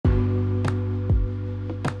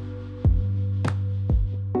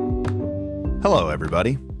Hello,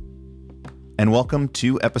 everybody, and welcome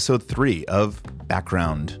to episode 3 of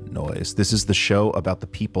Background Noise. This is the show about the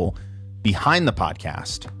people behind the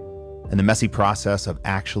podcast and the messy process of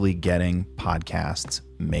actually getting podcasts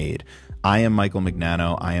made. I am Michael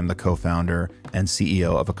Mignano. I am the co-founder and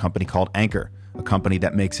CEO of a company called Anchor, a company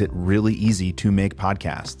that makes it really easy to make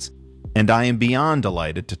podcasts. And I am beyond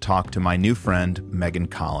delighted to talk to my new friend, Megan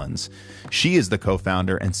Collins. She is the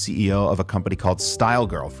co-founder and CEO of a company called Style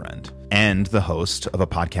Girlfriend and the host of a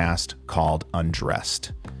podcast called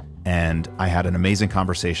Undressed. And I had an amazing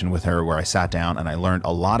conversation with her where I sat down and I learned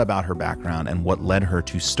a lot about her background and what led her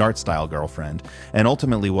to start Style Girlfriend and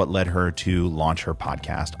ultimately what led her to launch her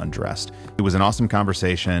podcast, Undressed. It was an awesome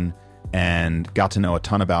conversation and got to know a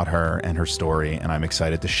ton about her and her story, and I'm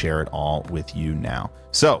excited to share it all with you now.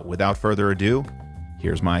 So without further ado,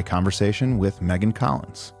 here's my conversation with Megan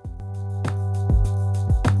Collins.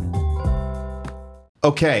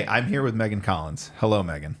 Okay, I'm here with Megan Collins. Hello,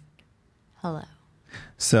 Megan. Hello.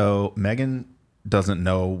 So Megan doesn't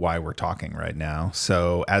know why we're talking right now.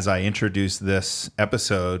 So as I introduce this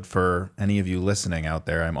episode for any of you listening out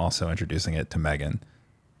there, I'm also introducing it to Megan.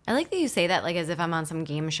 I like that you say that like as if I'm on some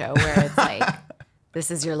game show where it's like, this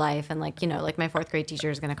is your life. And like, you know, like my 4th grade teacher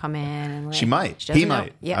is going to come in and like. She might. She He know.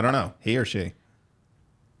 might. Yeah. I don't know. He or she.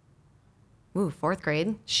 Ooh, 4th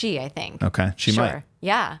grade? She, I think. Okay. She sure. might.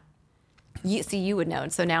 Yeah. You would know.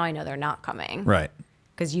 So now I know they're not coming. Right.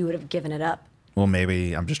 Because you would have given it up. Well,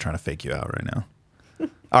 maybe I'm just trying to fake you out right now.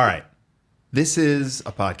 All right. This is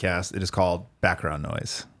a podcast. It is called Background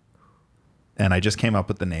Noise. And I just came up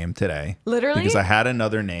with the name today. Literally? Because I had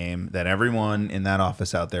another name that everyone in that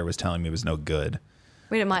office out there was telling me was no good.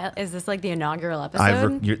 Wait, is this like the inaugural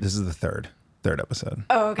episode? This is the third episode.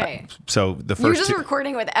 Oh, okay. So the 1st You're just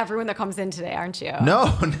recording with everyone that comes in today, aren't you? No,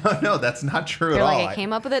 that's not true You're at like, all. I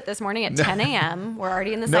came up with it this morning at 10 a.m. We're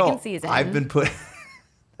already in the No, second season. I've been put.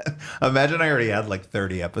 Imagine I already had like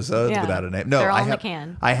 30 episodes Yeah. without a name. No, They're all I in the have.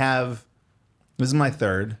 can. I have. This is my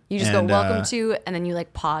 3rd. You just and, go welcome to, and then you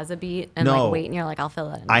like pause a beat and No. like wait, and you're like, I'll fill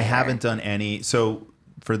that in. I later. haven't done any. So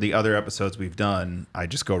for the other episodes we've done, I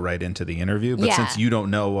just go right into the interview. But Yeah. since you don't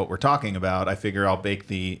know what we're talking about, I figure I'll bake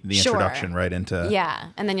the Sure. introduction right into. Yeah,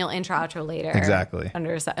 and then you'll intro outro later. Exactly.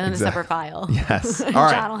 Under a separate file. Yes. All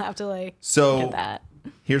right. John will have to like So get that.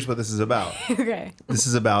 here's what this is about. Okay. This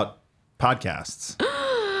is about podcasts,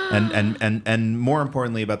 and more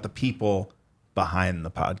importantly about the people behind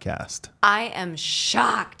the podcast. I am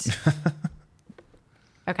shocked.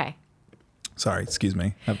 Okay. Sorry, excuse me.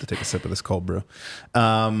 I have to take a sip of this cold brew.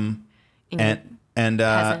 And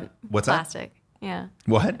peasant What's that? plastic. Yeah.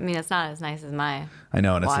 What? I mean, it's not as nice as my. I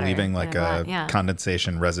know, and it's water leaving in like a a glass, yeah.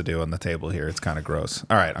 condensation residue on the table here. It's kind of gross.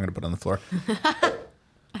 All right, I'm going to put it on the floor. I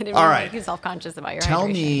didn't All want right. to make you self-conscious about your Tell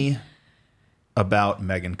hydration. me about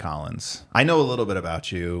Megan Collins. I know a little bit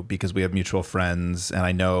about you because we have mutual friends, and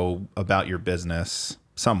I know about your business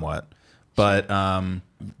somewhat. But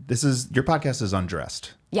your podcast is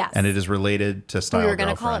Undressed. Yes. And it is related to Style We were going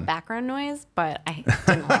to Girlfriend. call it background noise, but I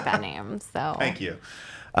didn't like that name. So Thank you.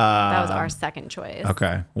 that was our second choice.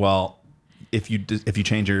 Okay. Well, if you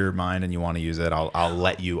change your mind and you want to use it, I'll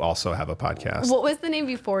let you also have a podcast. What was the name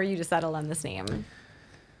before you just settled on this name?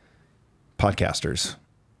 Podcasters.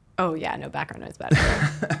 Oh yeah, no, background noise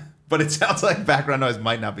better. But it sounds like background noise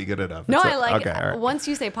might not be good enough. No, It's I like okay, all right. once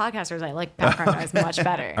you say podcasters, I like background noise much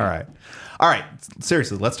better. All right.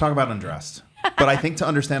 Seriously, let's talk about Undressed. But I think to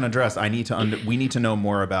understand Undressed, we need to know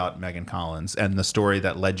more about Megan Collins and the story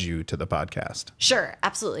that led you to the podcast. Sure,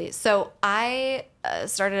 absolutely. So I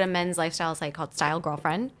started a men's lifestyle site called Style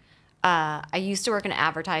Girlfriend. I used to work in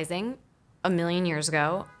advertising a million years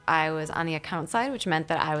ago. I was on the account side, which meant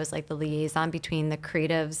that I was like the liaison between the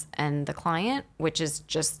creatives and the client, which is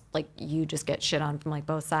just like you just get shit on from like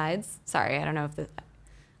both sides. Sorry, I don't know if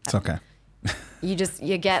It's okay.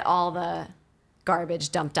 you get all the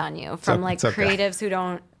garbage dumped on you from like it's okay. creatives who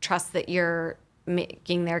don't trust that you're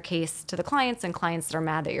making their case to the clients, and clients that are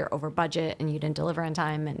mad that you're over budget and you didn't deliver on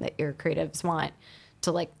time, and that your creatives want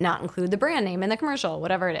to like not include the brand name in the commercial,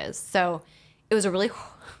 whatever it is. So it was a really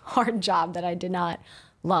hard job that I did not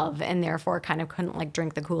love, and therefore kind of couldn't like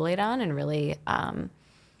drink the Kool-Aid on and really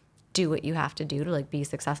do what you have to do to like be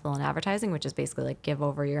successful in advertising, which is basically like give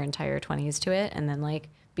over your entire 20s to it and then like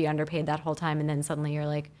be underpaid that whole time, and then suddenly you're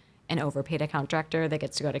like an overpaid account director that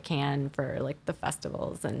gets to go to Cannes for like the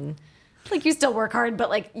festivals, and like you still work hard, but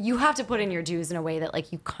like you have to put in your dues in a way that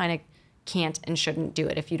like you kind of can't and shouldn't do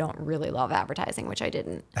it if you don't really love advertising, which I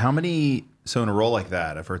didn't. So in a role like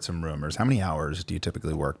that, I've heard some rumors. How many hours do you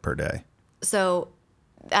typically work per day? So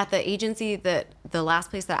at the agency that the last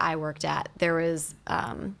place that I worked at, there was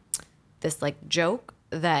this like joke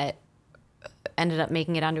that ended up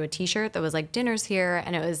making it onto a t-shirt that was like dinner's here.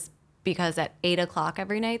 And it was because at 8:00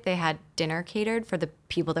 every night they had dinner catered for the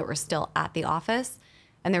people that were still at the office.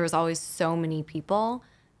 And there was always so many people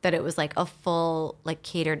that it was like a full like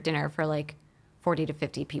catered dinner for like 40 to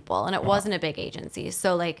 50 people. And it wasn't a big agency.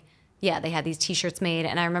 So like, yeah, they had these t-shirts made.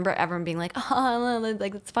 And I remember everyone being like, oh,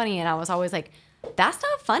 like it's funny. And I was always like, that's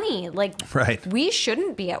not funny. Like, right. We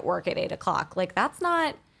shouldn't be at work at 8:00. Like, that's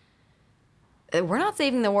not, we're not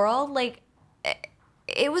saving the world. Like,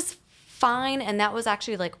 it was fine. And that was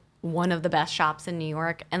actually like one of the best shops in New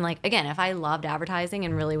York. And like, again, if I loved advertising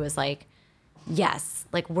and really was like, yes,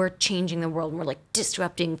 like we're changing the world and we're like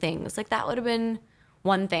disrupting things, like that would have been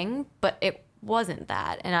one thing, but it wasn't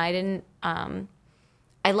that. And I didn't,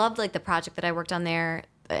 I loved like the project that I worked on there.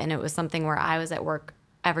 And it was something where I was at work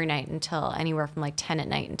every night until anywhere from like 10 at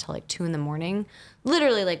night until like 2 a.m,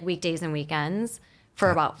 literally like weekdays and weekends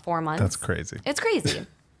for about 4 months. That's crazy. It's crazy.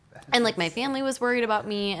 And like my family was worried about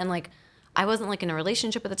me, and like I wasn't like in a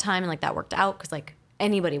relationship at the time, and like that worked out because like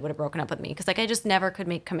anybody would have broken up with me because like I just never could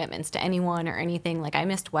make commitments to anyone or anything. Like I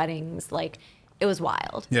missed weddings. Like it was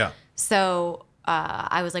wild. Yeah. So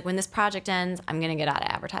I was like, when this project ends, I'm going to get out of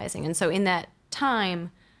advertising. And so in that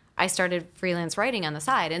time, I started freelance writing on the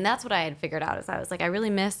side. And that's what I had figured out is I was like, I really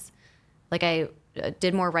miss, like I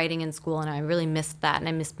did more writing in school and I really missed that. And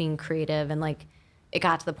I missed being creative. And like, it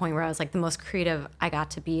got to the point where I was like, the most creative I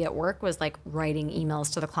got to be at work was like writing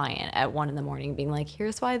emails to the client at 1 a.m, being like,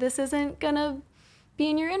 here's why this isn't going to be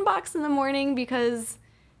in your inbox in the morning because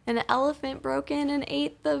an elephant broke in and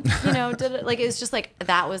ate the, you know, did it. Like, it was just like,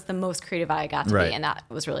 that was the most creative I got to be. And that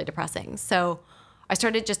was really depressing. So I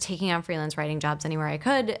started just taking on freelance writing jobs anywhere I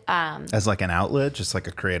could. As like an outlet, just like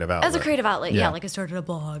a creative outlet. As a creative outlet, yeah. Like I started a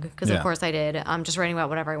blog because of course I did. Just writing about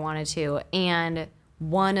whatever I wanted to. And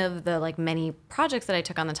one of the like many projects that I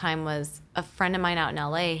took on the time was a friend of mine out in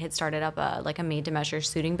LA had started up a made to measure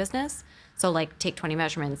suiting business. So like take 20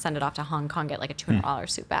 measurements, send it off to Hong Kong, get like a $200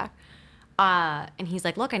 suit back. And he's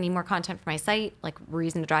like, look, I need more content for my site, like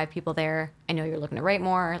reason to drive people there. I know you're looking to write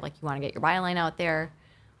more, like you want to get your byline out there.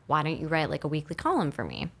 Why don't you write like a weekly column for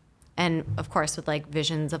me? And of course, with like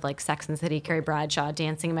visions of like Sex and the City, Carrie Bradshaw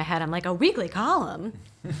dancing in my head, I'm like, a weekly column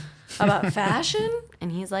about fashion?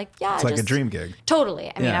 And he's like, yeah. It's like a dream gig.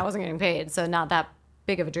 Totally. I mean, I wasn't getting paid, so not that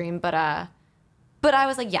big of a dream, but I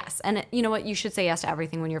was like, yes. And you know what? You should say yes to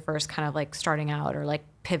everything when you're first kind of like starting out or like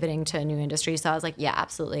pivoting to a new industry. So I was like, yeah,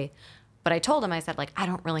 absolutely. But I told him, I said, like, I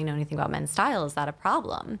don't really know anything about men's style. Is that a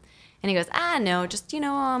problem? And he goes, no, just,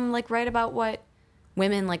 like write about what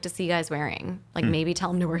women like to see guys wearing. Like maybe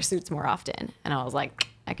tell them to wear suits more often. And I was like,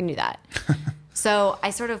 I can do that. So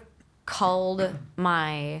I sort of culled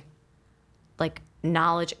my like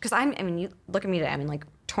knowledge. Because you look at me today, I'm in like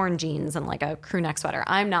torn jeans and like a crew neck sweater.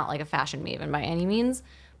 I'm not like a fashion maven by any means.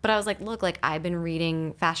 But I was like, look, like I've been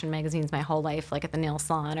reading fashion magazines my whole life, like at the nail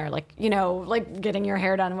salon or like, like getting your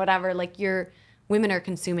hair done, whatever. Like women are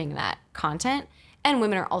consuming that content, and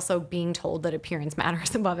women are also being told that appearance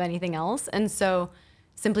matters above anything else. And so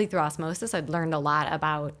simply through osmosis, I'd learned a lot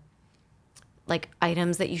about like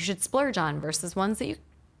items that you should splurge on versus ones that you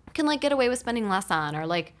can like get away with spending less on, or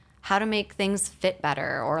like how to make things fit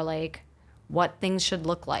better, or like what things should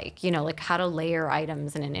look like, like how to layer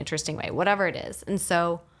items in an interesting way, whatever it is. And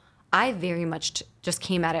so I very much just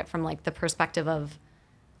came at it from like the perspective of,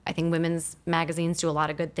 I think women's magazines do a lot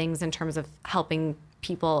of good things in terms of helping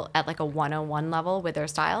people at like a 101 level with their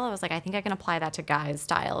style. I was like, I think I can apply that to guys'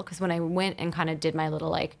 style. Because when I went and kind of did my little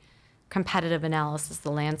like competitive analysis of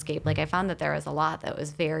the landscape, like I found that there was a lot that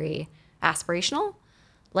was very aspirational.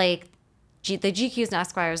 Like the GQs and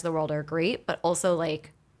Esquires of the world are great, but also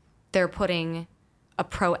like they're putting a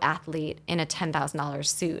pro athlete in a $10,000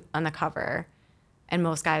 suit on the cover. And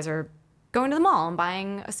most guys are going to the mall and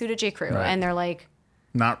buying a suit at J. Crew. Right. And they're like,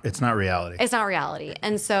 it's not reality. It's not reality.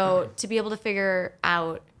 And so to be able to figure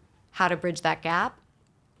out how to bridge that gap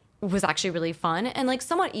was actually really fun and like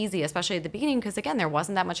somewhat easy, especially at the beginning. Because again, there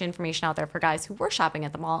wasn't that much information out there for guys who were shopping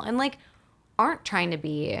at the mall and like aren't trying to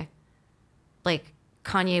be like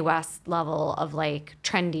Kanye West level of like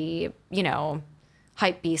trendy,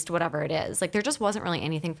 hype beast, whatever it is. Like there just wasn't really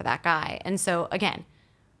anything for that guy. And so again,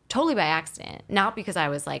 totally by accident, not because I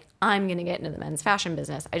was like, I'm going to get into the men's fashion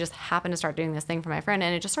business. I just happened to start doing this thing for my friend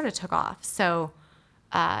and it just sort of took off. So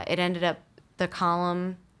the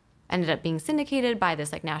column ended up being syndicated by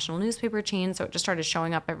this like national newspaper chain. So it just started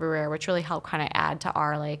showing up everywhere, which really helped kind of add to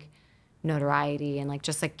our like notoriety and like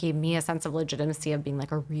just like gave me a sense of legitimacy of being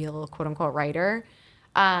like a real quote unquote writer.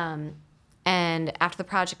 And after the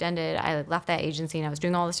project ended, I left that agency and I was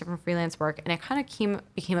doing all this different freelance work. And it kind of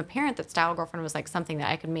became apparent that Style Girlfriend was like something that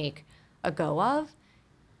I could make a go of.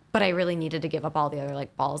 but I really needed to give up all the other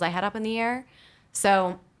like balls I had up in the air.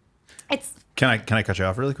 So it's. Can I cut you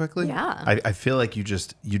off really quickly? Yeah. I feel like you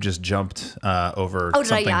just jumped over. Oh, did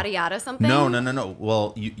something. I yada something? No.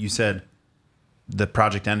 Well, you said the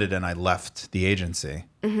project ended and I left the agency.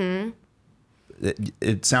 Mm-hmm.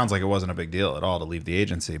 It sounds like it wasn't a big deal at all to leave the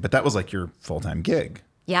agency, but that was like your full-time gig.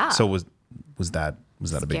 Yeah. So was that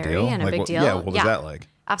a big Scary deal? and a like, big deal. Yeah. What was that like?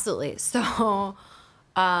 Absolutely. So,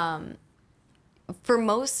 for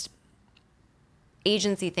most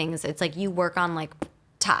agency things, it's like you work on like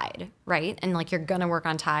Tide, right? And like you're gonna work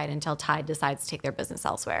on Tide until Tide decides to take their business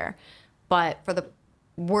elsewhere. But for the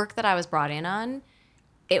work that I was brought in on,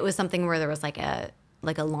 it was something where there was like a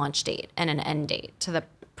launch date and an end date to the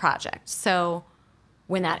project. So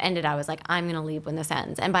when that ended, I was like, I'm gonna leave when this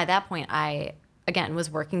ends. And by that point, I again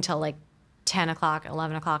was working till like 10 o'clock,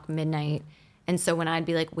 11 o'clock, midnight. And so when I'd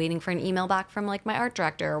be like waiting for an email back from like my art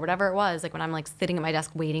director or whatever it was, like when I'm like sitting at my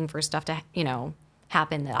desk waiting for stuff to,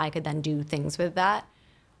 happen that I could then do things with that,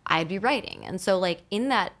 I'd be writing. And so like in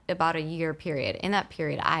that about a year period,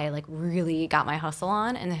 I like really got my hustle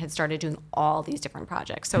on and had started doing all these different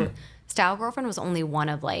projects. So Style Girlfriend was only one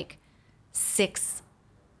of like 6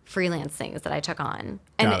 freelance things that I took on.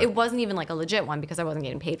 And it wasn't even like a legit one because I wasn't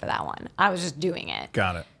getting paid for that one. I was just doing it.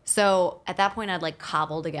 Got it. So at that point, I'd like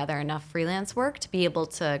cobble together enough freelance work to be able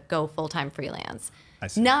to go full-time freelance. I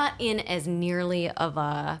see. Not in as nearly of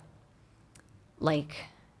a like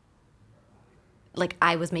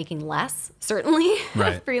I was making less, certainly,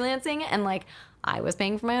 Right. freelancing. And like I was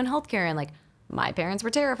paying for my own healthcare and like my parents were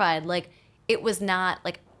terrified. Like it was not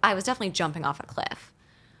like I was definitely jumping off a cliff.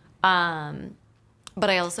 But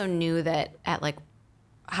I also knew that at like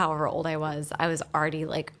however old I was already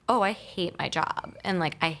like, oh, I hate my job and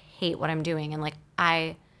like I hate what I'm doing. And like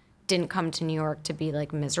I didn't come to New York to be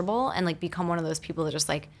like miserable and like become one of those people that just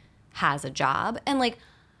like has a job. And like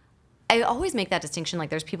I always make that distinction. Like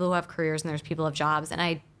there's people who have careers and there's people who have jobs. And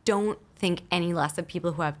I don't think any less of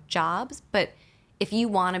people who have jobs. But if you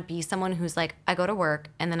want to be someone who's like, I go to work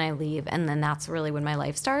and then I leave and then that's really when my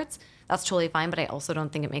life starts, that's totally fine. But I also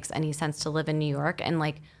don't think it makes any sense to live in New York and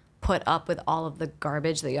like put up with all of the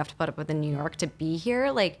garbage that you have to put up with in New York to be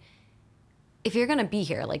here. Like if you're going to be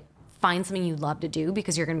here, like find something you love to do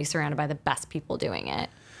because you're going to be surrounded by the best people doing it.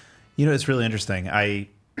 It's really interesting. I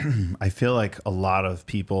feel like a lot of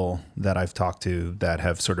people that I've talked to that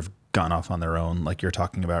have sort of gone off on their own, like you're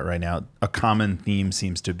talking about right now, a common theme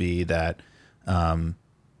seems to be that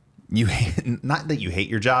you hate, not that you hate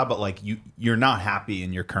your job, but like you're not happy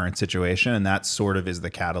in your current situation, and that sort of is the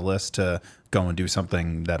catalyst to go and do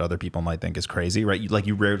something that other people might think is crazy, right?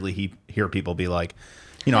 You rarely hear people be like,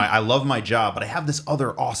 I love my job, but I have this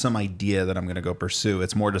other awesome idea that I'm going to go pursue.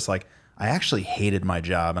 It's more just like, I actually hated my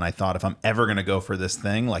job and I thought if I'm ever going to go for this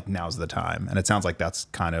thing, like now's the time. And it sounds like that's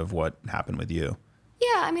kind of what happened with you.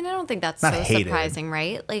 Yeah, I mean, I don't think that's Not so hated. surprising,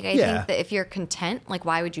 right? Like, I think that if you're content, like,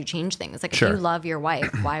 why would you change things? Like, if Sure. you love your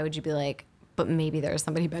wife, why would you be like, but maybe there's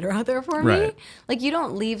somebody better out there for me? Right. Like, you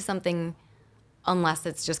don't leave something unless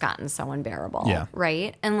it's just gotten so unbearable, Yeah.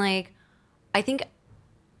 right? And, like, I think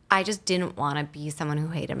I just didn't want to be someone who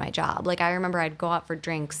hated my job. Like, I remember I'd go out for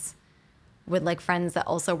drinks with, like, friends that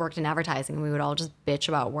also worked in advertising, and we would all just bitch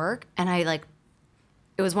about work. And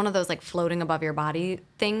it was one of those like floating above your body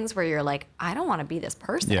things where you're like, I don't want to be this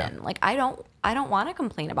person. Yeah. Like, I don't want to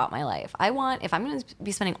complain about my life. If I'm going to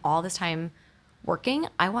be spending all this time working,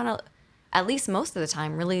 I want to, at least most of the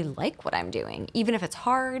time, really like what I'm doing. Even if it's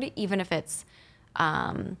hard, even if it's,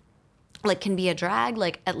 like can be a drag,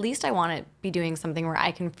 like at least I want to be doing something where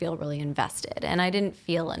I can feel really invested. And I didn't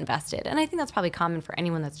feel invested. And I think that's probably common for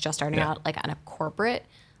anyone that's just starting out like on a corporate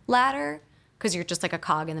ladder, because you're just like a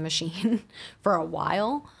cog in the machine for a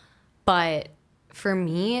while. But for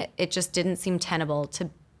me, it just didn't seem tenable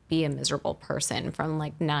to be a miserable person from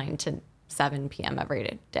like 9 to 7 p.m.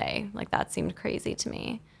 every day. Like that seemed crazy to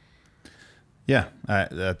me. Yeah. I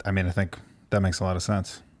think that makes a lot of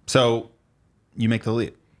sense. So you make the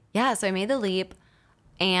leap. Yeah, so I made the leap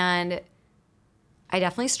and I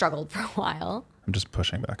definitely struggled for a while. I'm just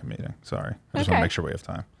pushing back a meeting. Sorry. I just want to make sure we have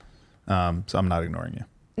time. So I'm not ignoring you.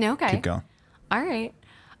 No, okay. Keep going. All right.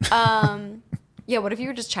 Yeah, what if you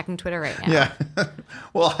were just checking Twitter right now? Yeah.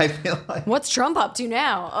 Well, I feel like What's Trump up to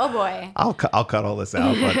now? Oh boy. I'll cut all this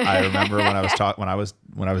out. But I remember when I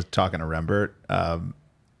was talking to Rembert,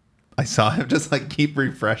 I saw him just like keep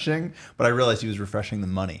refreshing, but I realized he was refreshing the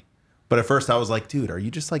money. But at first I was like, dude, are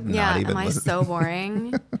you just like not even am I listening? so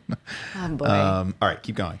boring? Oh boy. All right,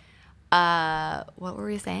 keep going. What were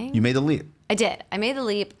we saying? You made the leap. I did. I made the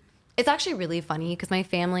leap. It's actually really funny because my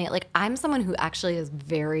family, like I'm someone who actually is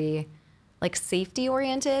very like safety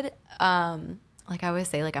oriented. like I always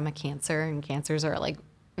say, like I'm a Cancer, and Cancers are like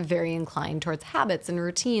very inclined towards habits and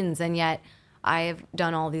routines. And yet I've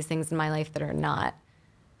done all these things in my life that are not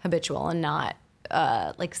habitual and not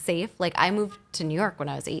like safe. Like I moved to New York when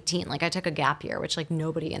I was 18. Like I took a gap year, which like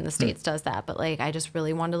nobody in the States does that. But like I just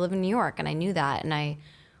really wanted to live in New York, and I knew that. And I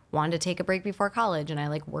wanted to take a break before college, and I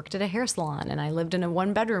like worked at a hair salon, and I lived in a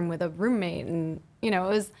 1-bedroom with a roommate. And, you know, it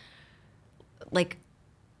was like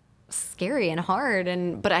scary and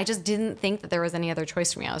hard. But I just didn't think that there was any other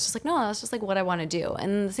choice for me. I was just like, no, that's just like what I want to do.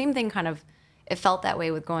 And the same thing kind of, it felt that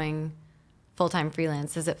way with going full-time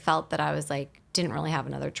freelance, as it felt that I was like, didn't really have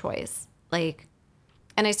another choice. Like,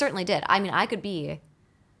 and I certainly did. I mean, I could be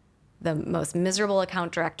the most miserable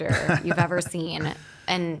account director you've ever seen,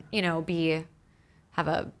 and, you know, have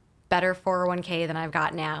a better 401k than I've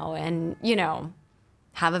got now, and, you know,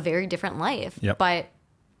 have a very different life. Yep. But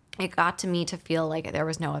it got to me to feel like there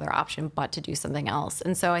was no other option but to do something else.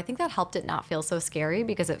 And so I think that helped it not feel so scary,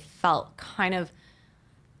 because it felt kind of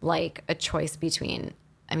like a choice between,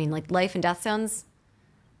 I mean, like life and death sounds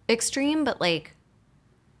extreme, but like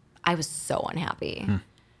I was so unhappy.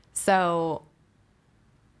 So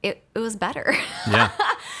it was better. Yeah.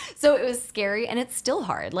 So it was scary, and it's still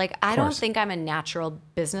hard. Like, I don't think I'm a natural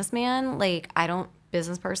businessman. Like,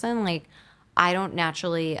 business person. Like, I don't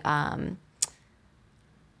naturally, I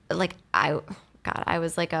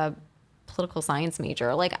was like a political science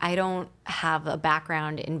major. Like, I don't have a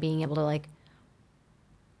background in being able to like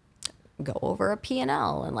go over a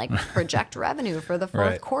P&L and like project revenue for the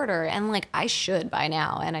fourth quarter. And like, I should by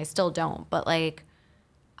now, and I still don't. But like,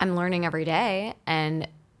 I'm learning every day. And,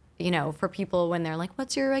 you know, for people when they're like,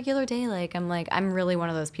 what's your regular day like? I'm like, I'm really one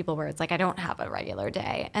of those people where it's like, I don't have a regular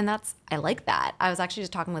day. And I like that. I was actually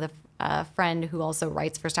just talking with a friend who also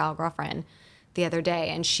writes for Style Girlfriend the other day,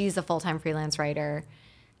 and she's a full-time freelance writer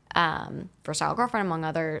for Style Girlfriend, among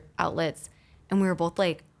other outlets. And we were both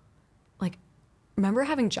like, remember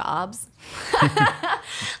having jobs?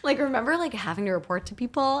 Like, remember like having to report to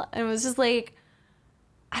people? And it was just like,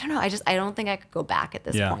 I don't know. I don't think I could go back at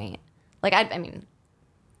this point. Like, I mean,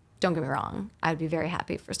 don't get me wrong. I'd be very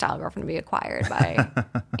happy for Style Girlfriend to be acquired by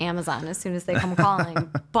Amazon as soon as they come calling.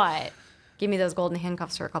 But give me those golden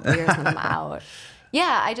handcuffs for a couple of years and I'm out.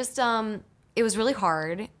 Yeah, I just, it was really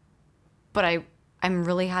hard, but I'm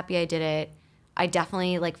really happy I did it. I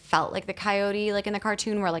definitely like felt like the coyote, like in the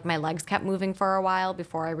cartoon, where like my legs kept moving for a while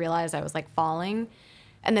before I realized I was like falling.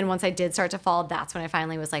 And then once I did start to fall, that's when I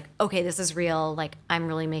finally was like, okay, this is real. Like, I'm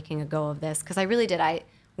really making a go of this. Because I really did. I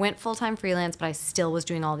went full-time freelance, but I still was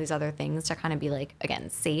doing all these other things to kind of be like, again,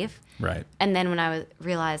 safe. Right. And then when I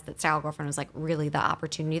realized that Style Girlfriend was like really the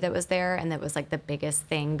opportunity that was there, and that was like the biggest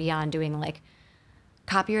thing beyond doing like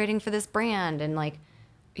copywriting for this brand and like,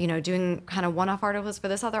 you know, doing kind of one-off articles for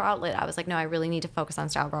this other outlet, I was like, no, I really need to focus on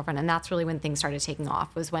Style Girlfriend. And that's really when things started taking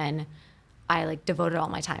off, was when I like devoted all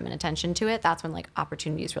my time and attention to it. That's when like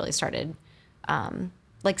opportunities really started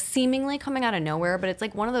like seemingly coming out of nowhere. But it's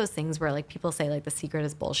like one of those things where like people say like the secret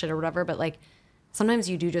is bullshit or whatever, but like sometimes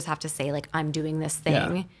you do just have to say like, I'm doing this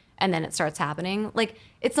thing, and then it starts happening. Like,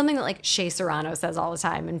 it's something that like Shea Serrano says all the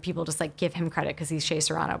time, and people just like give him credit because he's Shea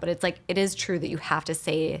Serrano. But it's like, it is true that you have to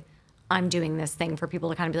say, I'm doing this thing, for people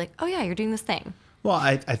to kind of be like, oh yeah, you're doing this thing. Well,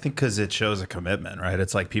 I think because it shows a commitment, right?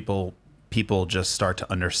 It's like people just start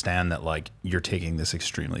to understand that like you're taking this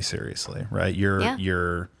extremely seriously, right?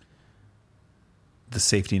 You're the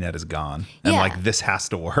safety net is gone, and like this has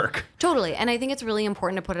to work. Totally. And I think it's really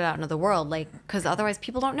important to put it out into the world, like, because otherwise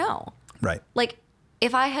people don't know. Right. Like,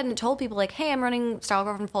 if I hadn't told people like, hey, I'm running Style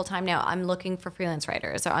Girlfriend full time now, I'm looking for freelance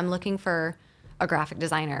writers, or I'm looking for a graphic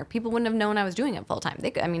designer, people wouldn't have known I was doing it full time.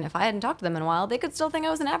 I mean, if I hadn't talked to them in a while, they could still think I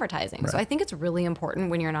was in advertising. Right. So I think it's really important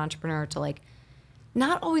when you're an entrepreneur to like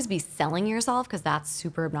not always be selling yourself, because that's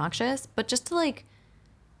super obnoxious, but just to like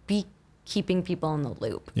be keeping people in the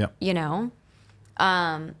loop. Yep. You know?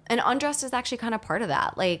 And Undressed is actually kind of part of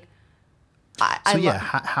that. Like,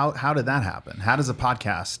 how did that happen? How does a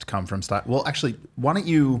podcast come from Style? Well, actually, why don't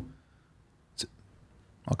you?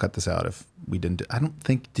 I'll cut this out if we didn't. I don't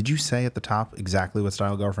think. Did you say at the top exactly what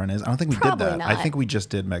Style Girlfriend is? I don't think we Probably did that. not. I think we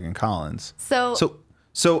just did Megan Collins. So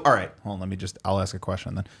all right. Hold on. I'll ask a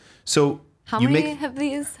question then. So how many of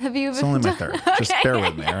these have you? It's only my third. Okay. Just bear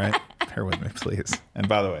with me, all right? Bear with me, please. And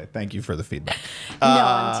by the way, thank you for the feedback. No,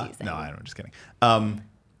 I'm teasing. No, I'm just kidding.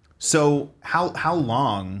 So how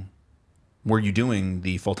long were you doing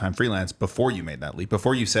the full-time freelance before you made that leap?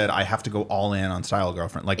 Before you said, I have to go all in on Style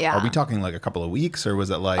Girlfriend? Like, are we talking like a couple of weeks, or was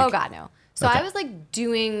it like... Oh, God, no. So okay. I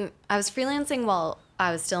was freelancing while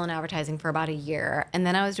I was still in advertising for about a year. And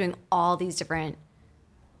then I was doing all these different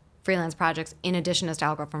freelance projects in addition to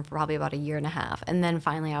Style Girlfriend for probably about a year and a half. And then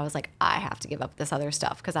finally I was like, I have to give up this other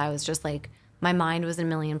stuff because I was just like, my mind was in a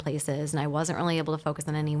million places and I wasn't really able to focus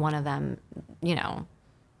on any one of them, you know,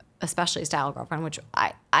 especially Style Girlfriend, which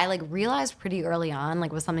I like realized pretty early on,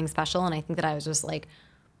 like was something special. And I think that I was just like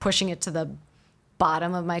pushing it to the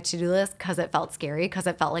bottom of my to-do list because it felt scary, because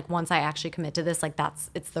it felt like once I actually commit to this, like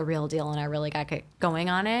it's the real deal and I really got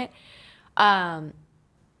going on it.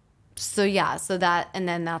 So that's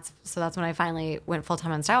when I finally went full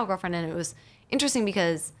time on Style Girlfriend. And it was interesting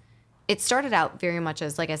because it started out very much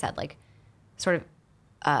as, like I said, like sort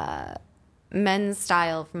of men's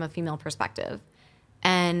style from a female perspective.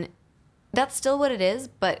 And that's still what it is,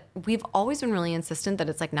 but we've always been really insistent that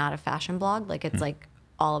it's like not a fashion blog. Like it's like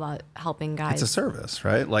all about helping guys. It's a service,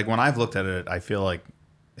 right? Like when I've looked at it, I feel like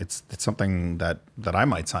it's something that I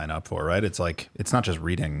might sign up for, right? It's like, it's not just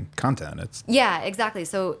reading content. Yeah, exactly.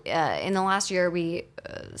 So in the last year, we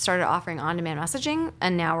started offering on-demand messaging,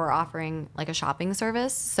 and now we're offering like a shopping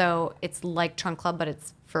service. So it's like Trunk Club, but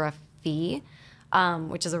it's for a fee,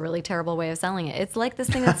 which is a really terrible way of selling it. It's like this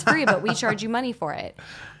thing that's free, but we charge you money for it.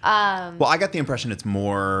 Well, I got the impression it's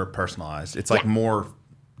more personalized. It's like more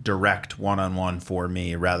direct one-on-one for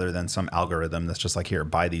me rather than some algorithm that's just like, here,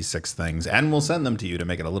 buy these 6 things and we'll send them to you to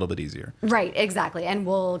make it a little bit easier. Right, exactly. And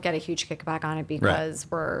we'll get a huge kickback on it because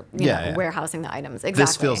we're warehousing the items. Exactly.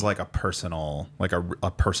 This feels like a personal, like a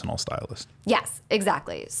personal stylist. Yes,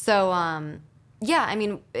 exactly. So, I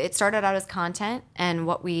mean, it started out as content, and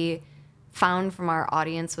what we found from our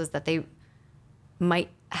audience was that they might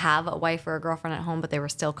have a wife or a girlfriend at home, but they were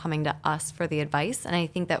still coming to us for the advice. And I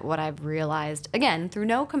think that what I've realized, again, through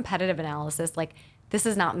no competitive analysis, like this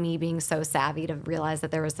is not me being so savvy to realize that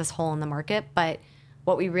there was this hole in the market, but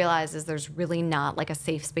what we realized is there's really not like a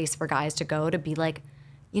safe space for guys to go to be like,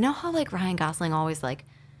 you know how like Ryan Gosling always like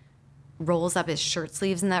rolls up his shirt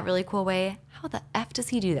sleeves in that really cool way? How the F does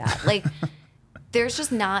he do that? Like, there's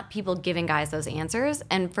just not people giving guys those answers.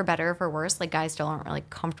 And for better or for worse, like guys still aren't really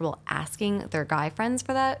comfortable asking their guy friends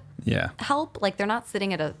for that help. Like they're not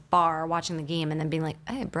sitting at a bar watching the game and then being like,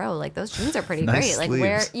 hey bro, like those jeans are pretty nice great.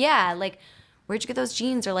 Sleeves. Like where'd you get those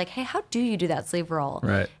jeans? Or like, hey, how do you do that sleeve roll?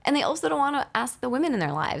 Right. And they also don't want to ask the women in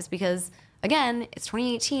their lives because again, it's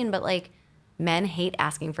 2018, but like men hate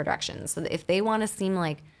asking for directions. So if they want to seem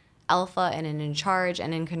like alpha and in charge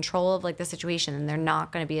and in control of like the situation, and they're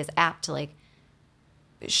not going to be as apt to like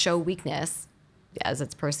show weakness as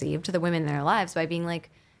it's perceived to the women in their lives by being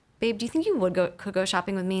like, babe, do you think you could go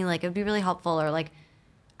shopping with me? Like, it would be really helpful. Or like,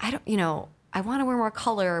 I want to wear more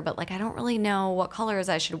color, but like, I don't really know what colors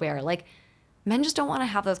I should wear. Like, men just don't want to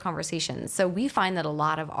have those conversations. So we find that a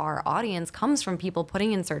lot of our audience comes from people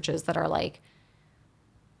putting in searches that are like,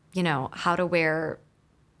 you know, how to wear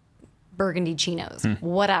burgundy chinos,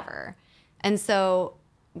 whatever. And so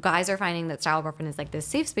guys are finding that Style Girlfriend is like this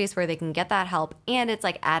safe space where they can get that help, and it's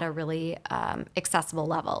like at a really accessible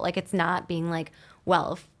level. Like it's not being like,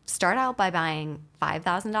 well, start out by buying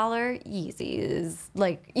 $5,000 Yeezys,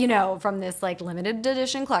 like, you know, from this like limited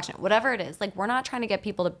edition collection, whatever it is. Like we're not trying to get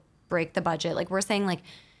people to break the budget. Like we're saying like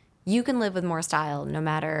you can live with more style no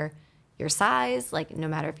matter your size, like no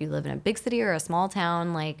matter if you live in a big city or a small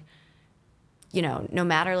town, like, you know, no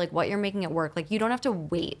matter like what you're making it work, like you don't have to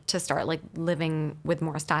wait to start like living with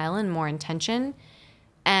more style and more intention.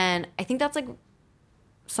 And I think that's like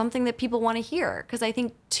something that people want to hear, because I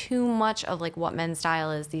think too much of like what men's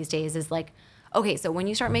style is these days is like, okay, so when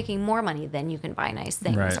you start making more money, then you can buy nice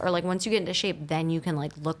things. Right. Or like once you get into shape, then you can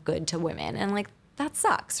like look good to women. And like that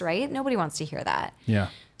sucks, right? Nobody wants to hear that. Yeah.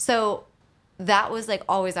 So that was like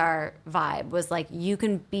always our vibe, was like, you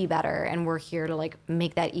can be better and we're here to like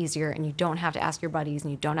make that easier, and you don't have to ask your buddies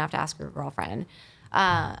and you don't have to ask your girlfriend.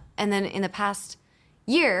 And then in the past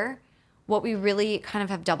year, what we really kind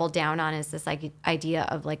of have doubled down on is this like idea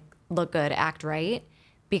of like look good, act right,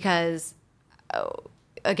 because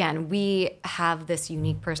again, we have this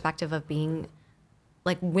unique perspective of being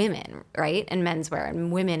like women, right? And menswear,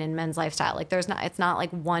 and women in men's lifestyle. Like it's not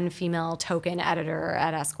like one female token editor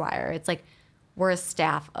at Esquire. It's like, we're a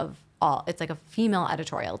staff of all. It's like a female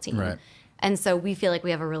editorial team. Right. And so we feel like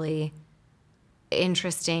we have a really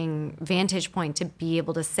interesting vantage point to be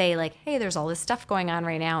able to say like, hey, there's all this stuff going on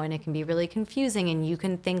right now and it can be really confusing, and you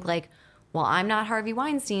can think like, well, I'm not Harvey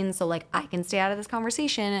Weinstein, so like I can stay out of this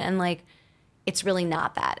conversation. And like, it's really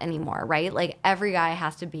not that anymore, right? Like every guy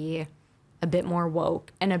has to be a bit more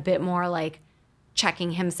woke and a bit more like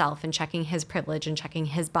checking himself and checking his privilege and checking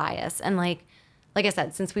his bias. And like I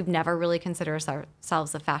said, since we've never really considered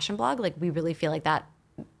ourselves a fashion blog, like we really feel like that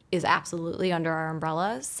is absolutely under our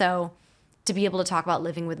umbrella. So to be able to talk about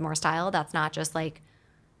living with more style, that's not just like,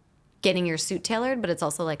 getting your suit tailored, but it's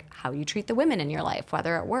also like how you treat the women in your life,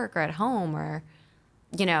 whether at work or at home, or,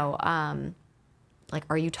 you know, like,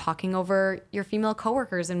 are you talking over your female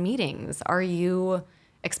coworkers in meetings? Are you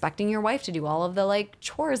expecting your wife to do all of the like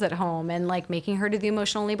chores at home and like making her do the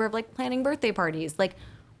emotional labor of like planning birthday parties? Like,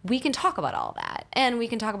 we can talk about all that, and we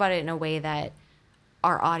can talk about it in a way that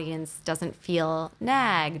our audience doesn't feel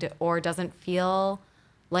nagged or doesn't feel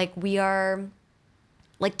like we are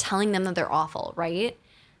like telling them that they're awful, right?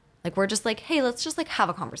 Like, we're just like, hey, let's just like have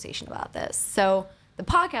a conversation about this. So the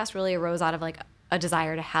podcast really arose out of like a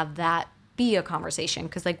desire to have that be a conversation,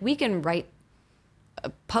 because like we can write a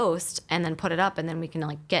post and then put it up, and then we can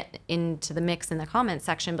like get into the mix in the comments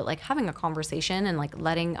section, but like having a conversation and like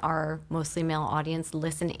letting our mostly male audience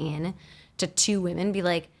listen in to two women be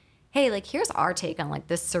like, hey, like, here's our take on like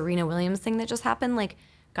this Serena Williams thing that just happened. Like,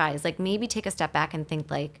 guys, like, maybe take a step back and think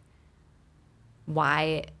like,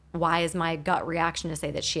 why is my gut reaction to say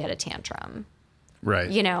that she had a tantrum? Right.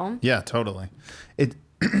 You know? Yeah, totally.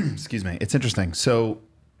 Excuse me. It's interesting. So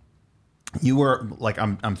you were like,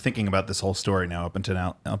 I'm thinking about this whole story now. Up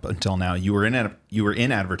until now, you were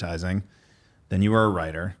in advertising, then you were a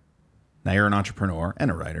writer, now you're an entrepreneur and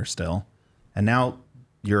a writer still, and now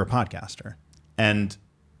you're a podcaster. And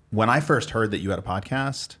when I first heard that you had a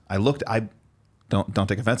podcast, I don't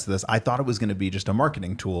take offense to this, I thought it was going to be just a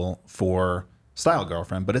marketing tool for Style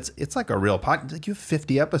Girlfriend, but it's like a real podcast. Like, you have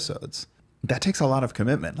 50 episodes. That takes a lot of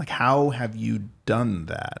commitment. Like, how have you done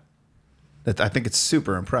that? I think it's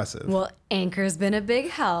super impressive. Well, Anchor's been a big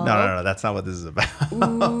help. No. That's not what this is about.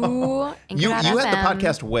 Ooh, you had the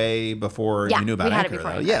podcast way before you knew about Anchor, though.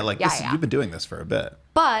 Anchor. Yeah, like you've been doing this for a bit.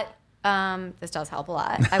 But this does help a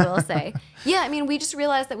lot, I will say. Yeah, I mean, we just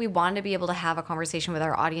realized that we wanted to be able to have a conversation with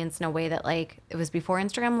our audience in a way that, like, it was before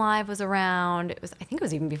Instagram Live was around. I think it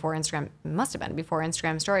was even before Instagram. It must have been before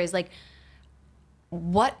Instagram Stories. Like,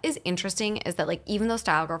 what is interesting is that, like, even though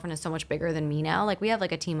Style Girlfriend is so much bigger than me now, like, we have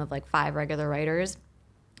like a team of like 5 regular writers,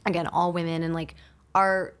 again, all women, and like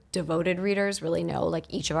our devoted readers really know like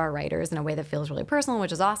each of our writers in a way that feels really personal,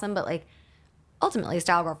 which is awesome. But like, ultimately,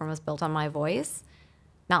 Style Girlfriend was built on my voice,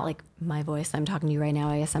 not like my voice I'm talking to you right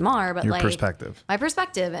now, ASMR, but your like perspective. My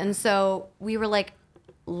perspective. And so we were like,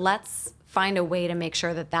 let's find a way to make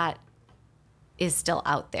sure that that is still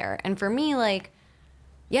out there. And for me, like,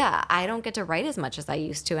 yeah, I don't get to write as much as I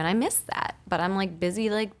used to, and I miss that. But I'm like busy,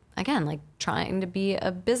 like, again, like trying to be a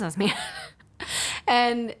businessman.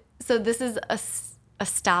 And so this is a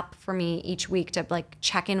stop for me each week to like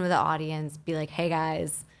check in with the audience, be like, hey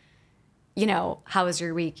guys, you know, how was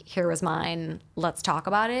your week? Here was mine. Let's talk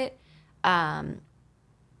about it. In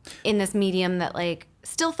this medium that like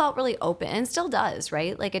still felt really open and still does,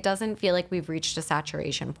 right? Like, it doesn't feel like we've reached a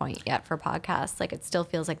saturation point yet for podcasts. Like, it still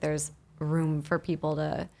feels like there's room for people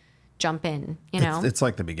to jump in, you know? It's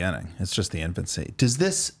like the beginning. It's just the infancy. Does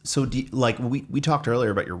this, so do you, like we talked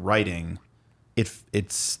earlier about your writing, it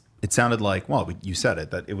sounded like, well, you said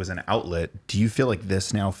it, that it was an outlet. Do you feel like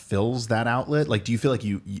this now fills that outlet? Like, do you feel like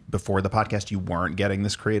you before the podcast, you weren't getting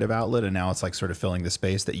this creative outlet, and now it's like sort of filling the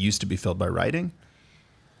space that used to be filled by writing?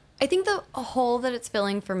 I think the hole that it's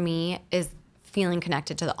filling for me is feeling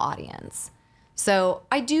connected to the audience. So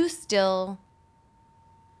I do still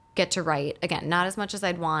get to write, again, not as much as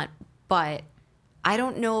I'd want, but I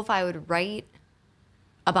don't know if I would write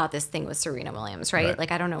about this thing with Serena Williams, right?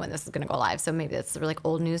 Like, I don't know when this is going to go live, so maybe it's like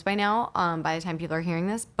old news by now, by the time people are hearing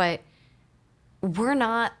this, but we're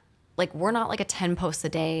not like a 10 posts a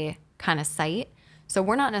day kind of site. So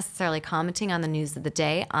we're not necessarily commenting on the news of the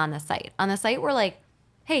day on the site. On the site, we're like,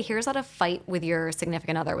 hey, here's how to fight with your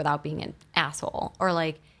significant other without being an asshole. Or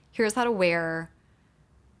like, here's how to wear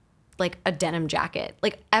like a denim jacket,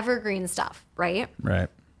 like evergreen stuff, right? Right.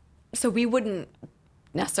 So we wouldn't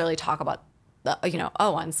necessarily talk about,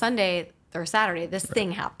 on Sunday or Saturday, this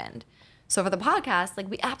thing happened. So for the podcast, like,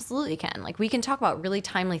 we absolutely can. Like, we can talk about really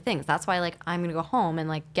timely things. That's why, like, I'm going to go home and,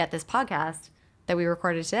 like, get this podcast that we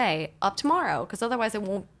recorded today up tomorrow, because otherwise it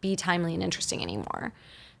won't be timely and interesting anymore.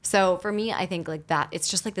 So for me, I think, like, that it's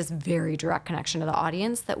just, like, this very direct connection to the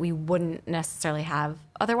audience that we wouldn't necessarily have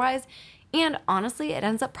otherwise. And honestly, it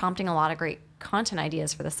ends up prompting a lot of great content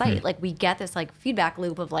ideas for the site. Like, we get this, like, feedback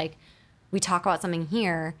loop of, like, we talk about something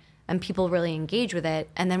here and people really engage with it.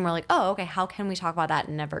 And then we're like, oh, okay, how can we talk about that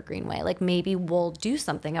in an evergreen way? Like, maybe we'll do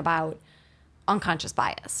something about unconscious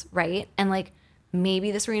bias, right? And, like,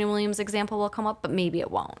 maybe the Serena Williams example will come up, but maybe it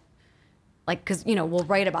won't. Like, because, we'll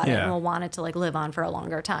write about it and we'll want it to, like, live on for a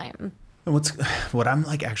longer time. And what I'm,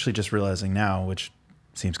 like, actually just realizing now, which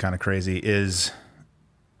seems kind of crazy, is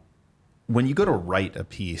when you go to write a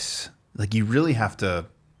piece, like, you really have to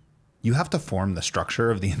you have to form the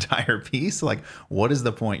structure of the entire piece. Like, what is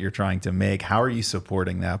the point you're trying to make? How are you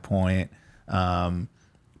supporting that point?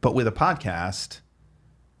 But with a podcast,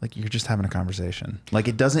 like, you're just having a conversation. Like,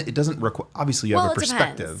 it doesn't require, obviously you have a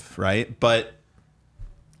perspective, right? But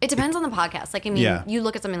it depends on the podcast. Like, I mean, you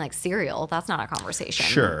look at something like Serial, that's not a conversation.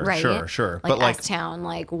 Sure, right? Sure. Like, S-Town,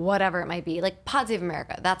 like, whatever it might be. Like, Pod Save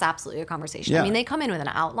America, that's absolutely a conversation. I mean, they come in with an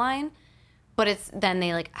outline, but then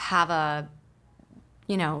they, like, have a,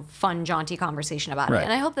 fun, jaunty conversation about it.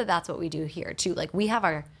 And I hope that that's what we do here, too. Like, we have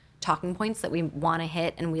our talking points that we want to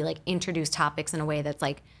hit, and we, like, introduce topics in a way that's,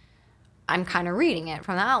 like, I'm kind of reading it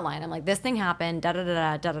from the outline. I'm like, this thing happened,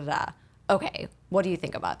 da-da-da-da, da-da-da. Okay, what do you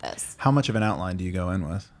think about this? How much of an outline do you go in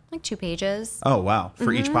with? Like 2 pages. Oh, wow.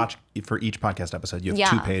 For each podcast episode, you have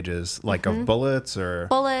 2 pages, like, of bullets or...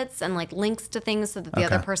 Bullets and, like, links to things so that the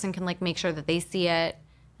other person can, like, make sure that they see it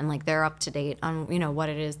and, like, they're up to date on, what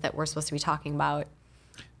it is that we're supposed to be talking about.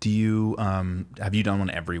 Do you, have you done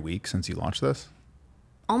one every week since you launched this?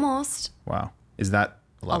 Almost. Wow. Is that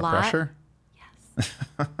a lot of pressure? Yes.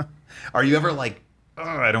 Are you ever like, oh,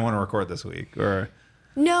 I don't want to record this week? Or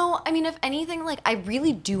no, I mean, if anything, like, I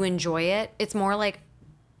really do enjoy it. It's more like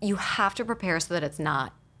you have to prepare so that it's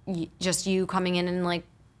not just you coming in and, like,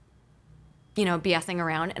 BSing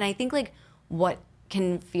around. And I think, like, what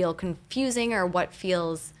can feel confusing or what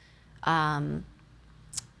feels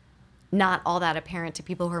not all that apparent to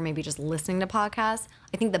people who are maybe just listening to podcasts,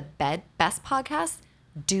 I think the best podcasts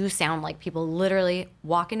do sound like people literally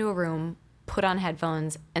walk into a room, put on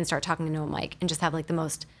headphones, and start talking into a mic and just have, like, the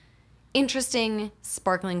most interesting,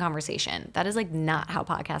 sparkling conversation. That is, like, not how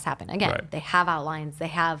podcasts happen. Again, they have outlines.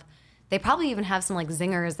 They probably even have some, like,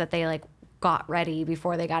 zingers that they, like, got ready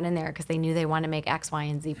before they got in there because they knew they wanted to make X, Y,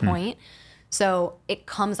 and Z point. So it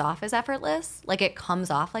comes off as effortless. Like, it comes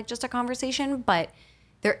off like just a conversation, but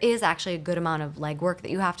there is actually a good amount of legwork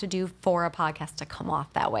that you have to do for a podcast to come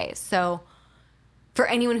off that way. So for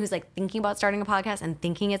anyone who's, like, thinking about starting a podcast and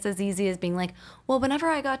thinking it's as easy as being like, well, whenever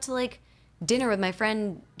I got to, like, dinner with my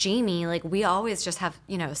friend Jamie, like, we always just have,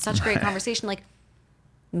 such great conversation. Like,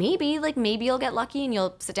 maybe you'll get lucky and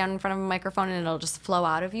you'll sit down in front of a microphone and it'll just flow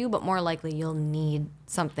out of you, but more likely you'll need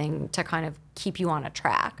something to kind of keep you on a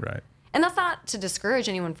track. Right. And that's not to discourage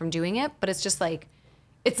anyone from doing it, but it's just like,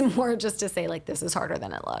 it's more just to say, like, this is harder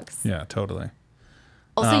than it looks. Yeah, totally.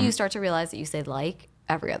 Also, you start to realize that you say like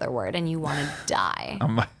every other word and you want to die.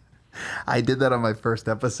 I did that on my first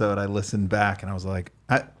episode. I listened back and I was like,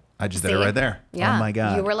 I just did it right there. Yeah. Oh my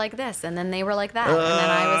God. You were like this, and then they were like that, and then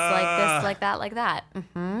I was like this, like that, like that.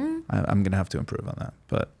 Mm-hmm. I'm going to have to improve on that,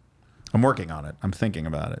 but I'm working on it. I'm thinking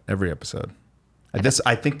about it every episode.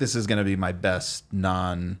 I think this is going to be my best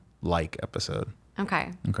non-like episode.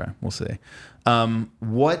 Okay. We'll see.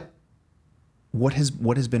 What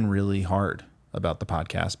has been really hard about the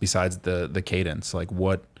podcast besides the cadence? Like,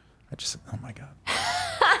 oh my God.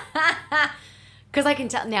 Because I can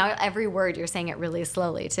tell now every word you're saying it really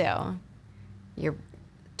slowly too. You're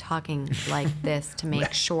talking like this to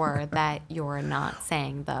make sure that you're not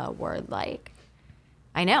saying the word like.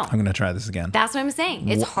 I know. I'm going to try this again. That's what I'm saying.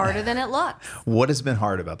 It's harder than it looks. What has been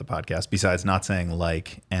hard about the podcast besides not saying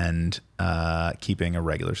like and keeping a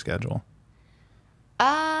regular schedule?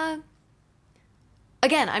 Again,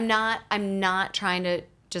 I'm not trying to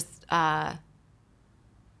just like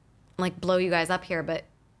blow you guys up here, but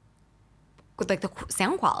with, like, the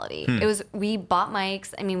sound quality. We bought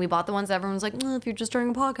mics. I mean, we bought the ones that everyone's like, if you're just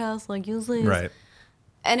starting a podcast, like, use these. Right.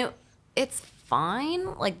 And it's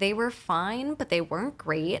fine. Like, they were fine, but they weren't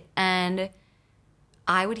great. And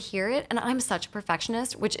I would hear it, and I'm such a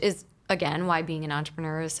perfectionist, which is, again, why being an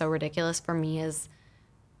entrepreneur is so ridiculous for me is,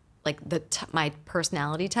 like, my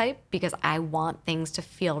personality type, because I want things to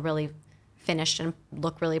feel really finished and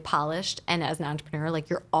look really polished. And as an entrepreneur,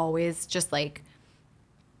 like, you're always just, like,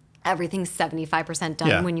 everything's 75%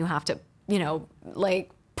 done when you have to,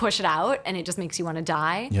 like, push it out, and it just makes you want to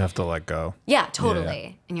die. You have to let go. Yeah, totally.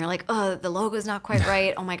 Yeah. And you're like, oh, the logo's not quite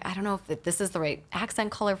right. Oh my, I don't know if this is the right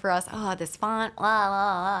accent color for us. Oh, this font, blah,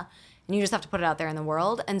 blah, blah. And you just have to put it out there in the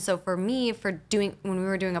world. And so for me, when we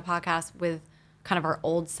were doing a podcast with kind of our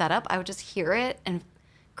old setup, I would just hear it and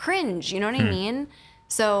cringe. You know what I mean?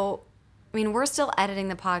 So, I mean, we're still editing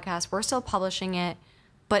the podcast. We're still publishing it.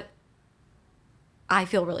 But I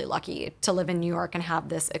feel really lucky to live in New York and have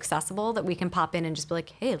this accessible that we can pop in and just be like,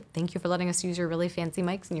 hey, thank you for letting us use your really fancy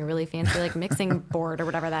mics and your really fancy, like, mixing board or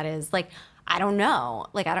whatever that is. Like, I don't know.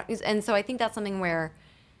 Like, and so I think that's something where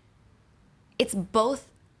it's both,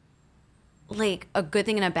 like, a good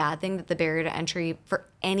thing and a bad thing that the barrier to entry for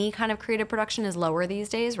any kind of creative production is lower these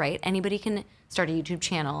days, right? Anybody can start a YouTube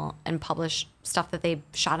channel and publish stuff that they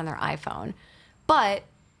shot on their iPhone. But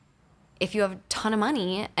if you have a ton of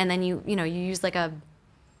money and then you use like a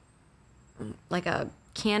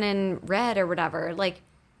Canon Red or whatever, like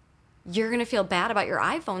you're going to feel bad about your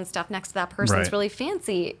iPhone stuff next to that person's Right. really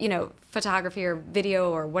fancy, photography or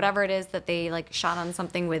video or whatever it is that they like shot on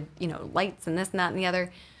something with, lights and this and that and the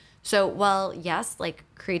other. So, well, yes, like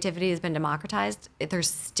creativity has been democratized. There's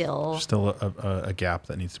still a gap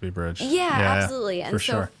that needs to be bridged. yeah, absolutely. And for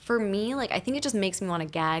so sure. for me, like, I think it just makes me want to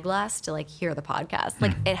gag less to like hear the podcast.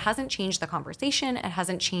 Like, it hasn't changed the conversation. It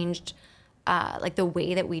hasn't changed like the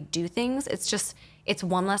way that we do things. It's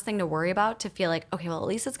one less thing to worry about, to feel like, okay, well, at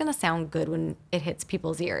least it's going to sound good when it hits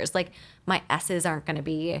people's ears. Like my S's aren't going to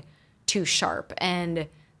be too sharp, and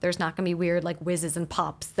there's not going to be weird like whizzes and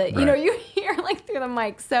pops that, you hear like through the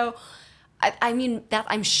mic. So I mean, that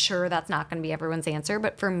I'm sure that's not going to be everyone's answer,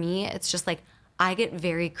 but for me, it's just like I get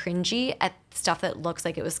very cringy at stuff that looks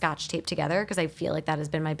like it was scotch taped together, because I feel like that has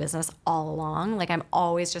been my business all along. Like I'm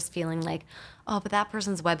always just feeling like, oh, but that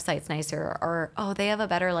person's website's nicer, or oh, they have a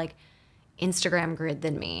better like Instagram grid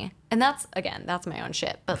than me. And that's my own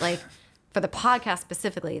shit. But like for the podcast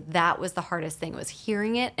specifically, that was the hardest thing, was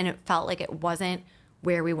hearing it, and it felt like it wasn't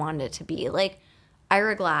where we wanted it to be. Like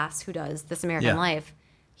Ira Glass, who does This American Life,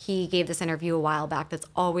 he gave this interview a while back that's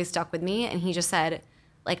always stuck with me. And he just said,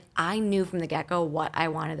 like, I knew from the get-go what I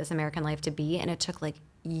wanted This American Life to be, and it took like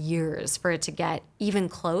years for it to get even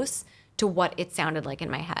close to what it sounded like in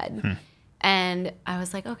my head. And I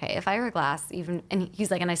was like, okay, if Ira Glass even, and he's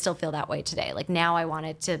like, and I still feel that way today. Like now I want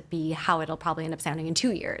it to be how it'll probably end up sounding in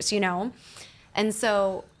 2 years, And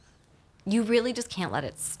so you really just can't let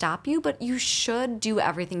it stop you, but you should do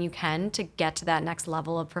everything you can to get to that next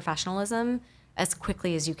level of professionalism as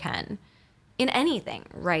quickly as you can in anything,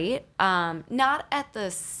 right? Not at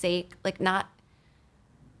the sake, like not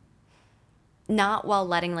while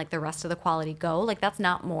letting like the rest of the quality go. Like that's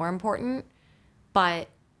not more important, but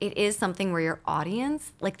it is something where your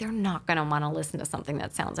audience, like they're not going to want to listen to something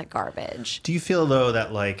that sounds like garbage. Do you feel though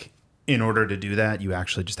that like in order to do that, you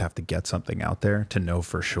actually just have to get something out there to know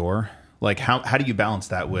for sure? Like how do you balance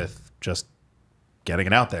that with just getting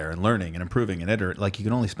it out there and learning and improving and iterating? Like you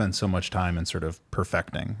can only spend so much time in sort of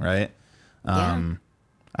perfecting, right? I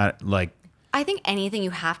think anything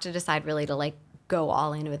you have to decide really to like go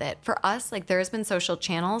all in with it. For us, like there's been social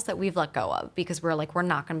channels that we've let go of because we're like, we're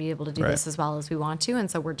not going to be able to do this as well as we want to.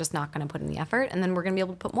 And so we're just not going to put in the effort. And then we're going to be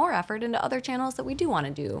able to put more effort into other channels that we do want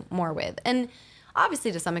to do more with. And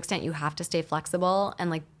obviously to some extent you have to stay flexible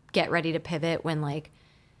and like get ready to pivot when like,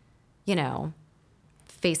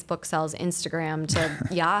 Facebook sells Instagram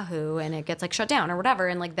to Yahoo and it gets like shut down or whatever.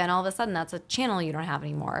 And like, then all of a sudden that's a channel you don't have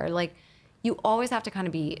anymore. Like you always have to kind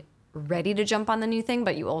of be ready to jump on the new thing,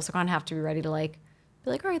 but you also kind of have to be ready to like,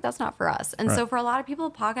 be like, all right, that's not for us. And so for a lot of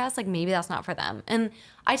people, podcasts, like maybe that's not for them. And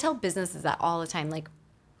I tell businesses that all the time, like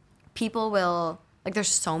people will, like there's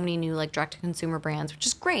so many new like direct to consumer brands, which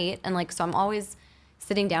is great. And like, so I'm always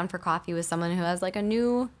sitting down for coffee with someone who has like a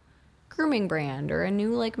new grooming brand or a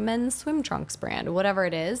new like men's swim trunks brand or whatever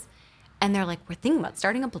it is. And they're like, we're thinking about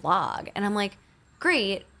starting a blog. And I'm like,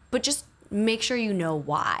 great, but just make sure you know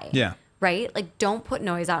why. Yeah. Right? Like don't put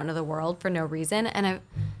noise out into the world for no reason. And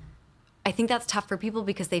I think that's tough for people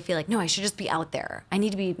because they feel like, no, I should just be out there. I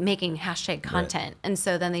need to be making hashtag content. And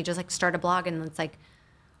so then they just like start a blog and it's like,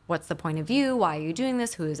 what's the point of view? Why are you doing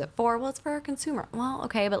this? Who is it for? Well, it's for our consumer. Well,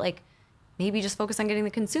 okay, but like maybe just focus on getting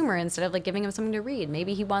the consumer instead of like giving him something to read.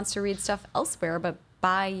 Maybe he wants to read stuff elsewhere, but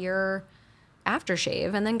buy your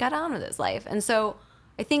aftershave and then get on with his life. And so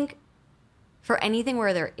I think for anything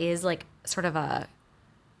where there is like sort of a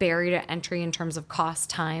barrier to entry in terms of cost,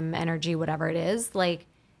 time, energy, whatever it is, like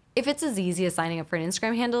if it's as easy as signing up for an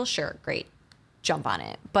Instagram handle, sure, great, jump on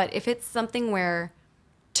it. But if it's something where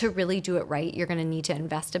to really do it right, you're going to need to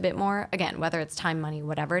invest a bit more, again, whether it's time, money,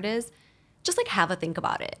 whatever it is, just like have a think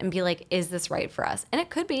about it and be like, is this right for us? And it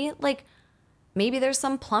could be like, maybe there's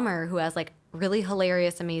some plumber who has like really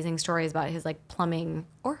hilarious, amazing stories about his like plumbing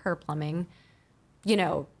or her plumbing,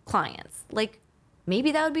 clients. Like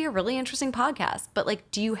maybe that would be a really interesting podcast. But like,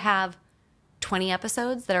 do you have 20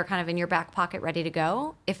 episodes that are kind of in your back pocket ready to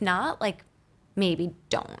go? If not, like maybe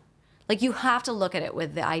don't. Like you have to look at it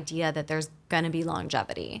with the idea that there's going to be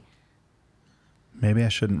longevity. Maybe I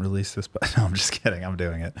shouldn't release this, but no, I'm just kidding. I'm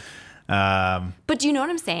doing it. But do you know what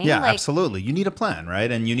I'm saying? Yeah, like, absolutely. You need a plan,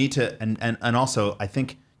 right? And you need to, and also I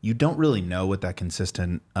think you don't really know what that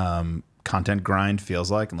consistent content grind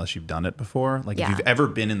feels like unless you've done it before. Like if you've ever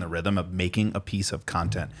been in the rhythm of making a piece of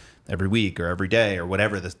content every week or every day or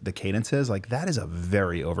whatever the cadence is, like that is a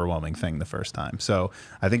very overwhelming thing the first time. So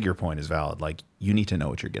I think your point is valid. Like you need to know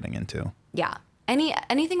what you're getting into. Yeah.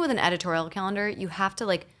 Anything with an editorial calendar, you have to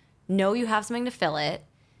like know you have something to fill it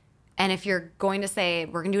And if you're going to say,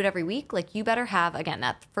 we're going to do it every week, like you better have, again,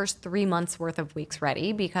 that first 3 months worth of weeks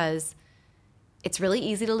ready, because it's really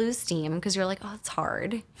easy to lose steam because you're like, oh, it's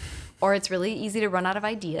hard. Or it's really easy to run out of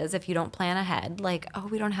ideas if you don't plan ahead. Like, oh,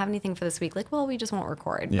 we don't have anything for this week. Like, well, we just won't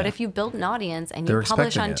record. Yeah. But if you build an audience and They're you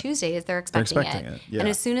publish on expecting it. Tuesdays, they're expecting it. Yeah. And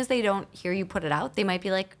as soon as they don't hear you put it out, they might be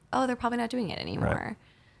like, oh, they're probably not doing it anymore.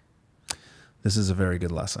 Right. This is a very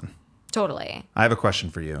good lesson. Totally. I have a question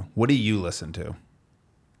for you. What do you listen to?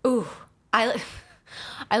 Ooh, I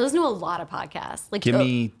listen to a lot of podcasts. Like, Give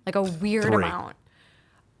me like a weird 3. amount.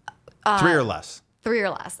 3 or less. 3 or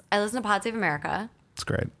less. I listen to Pod Save America. It's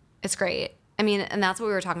great. It's great. I mean, and that's what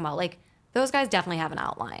we were talking about. Like, those guys definitely have an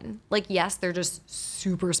outline. Like, yes, they're just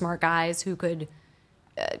super smart guys who could,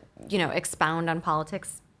 expound on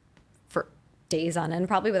politics for days on end,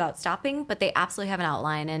 probably without stopping. But they absolutely have an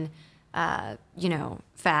outline, and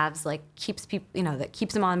Favs like keeps people, that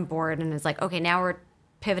keeps them on board, and is like, okay, now we're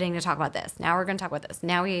pivoting to talk about this. Now we're going to talk about this.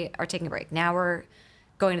 Now we are taking a break. Now we're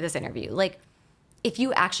going to this interview. Like, if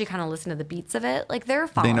you actually kind of listen to the beats of it, like they're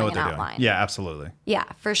following They know what an they're outline. doing. Yeah, absolutely. Yeah,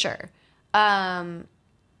 for sure. I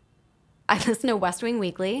listen to West Wing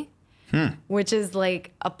Weekly, which is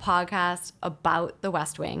like a podcast about the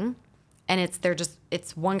West Wing. And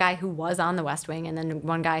it's one guy who was on the West Wing and then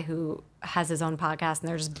one guy who has his own podcast, and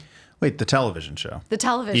they're just Wait, the television show. the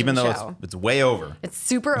television Even though show. it's way over, It's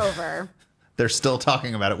super over. they're still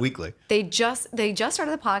talking about it weekly. They just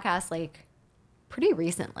started the podcast like pretty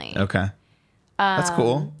recently. Okay. That's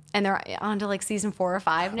cool. And they're on to like season 4 or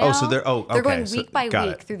 5 now. Oh, so they're They're going okay, week by got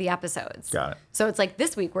week it. through the episodes. Got it. So it's like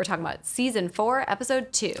this week we're talking about season 4,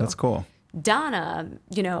 episode 2. That's cool. Donna,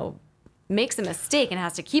 makes a mistake and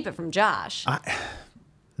has to keep it from Josh.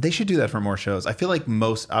 They should do that for more shows. I feel like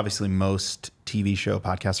most TV show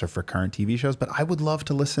podcasts are for current TV shows, but I would love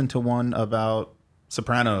to listen to one about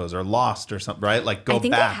Sopranos or Lost or something, right? Like go back. I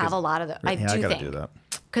think they have a lot of them. I gotta think. do that.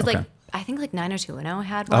 Because Okay. I think like 90210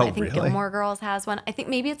 had one. Oh, I think really? Gilmore Girls has one. I think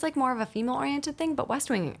maybe it's like more of a female oriented thing, but West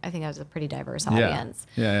Wing I think has a pretty diverse audience.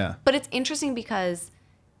 Yeah. But it's interesting because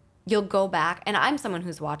you'll go back, and I'm someone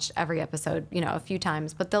who's watched every episode, a few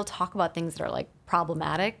times, but they'll talk about things that are like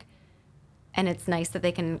problematic, and it's nice that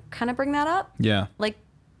they can kind of bring that up. Yeah. Like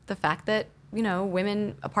the fact that,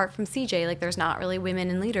 women, apart from CJ, like there's not really women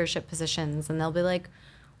in leadership positions, and they'll be like,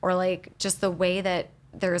 or like just the way that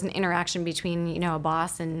there's an interaction between, a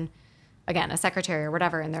boss and, again, a secretary or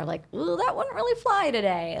whatever, and they're like, ooh, that wouldn't really fly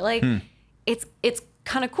today. Like, it's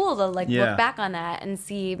kind of cool to like look back on that and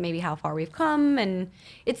see maybe how far we've come. And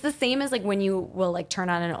it's the same as like when you will like turn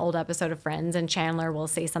on an old episode of Friends and Chandler will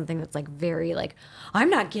say something that's like very like, I'm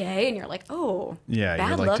not gay, and you're like, oh, Yeah. bad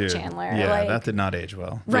You're like, luck, dude, Chandler. Yeah, like, that did not age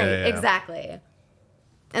well. right, Yeah. exactly.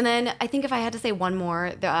 And then I think if I had to say one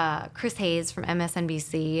more, Chris Hayes from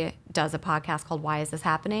MSNBC does a podcast called Why Is This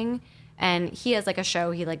Happening? And he has like a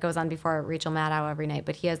show, he like goes on before Rachel Maddow every night,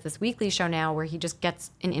 but he has this weekly show now where he just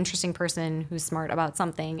gets an interesting person who's smart about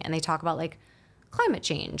something, and they talk about like climate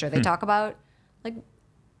change, or they talk about like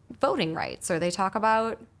voting rights, or they talk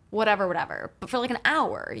about whatever, but for like an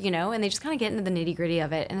hour, and they just kind of get into the nitty gritty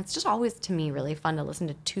of it. And it's just always, to me, really fun to listen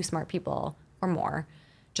to two smart people or more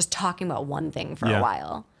just talking about one thing for a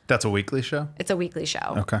while. That's a weekly show? It's a weekly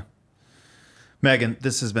show. Okay. Megan,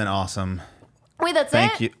 this has been awesome. Wait, that's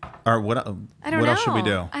Thank it? you. Or what I don't know. else should we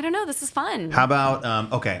do? I don't know. This is fun. How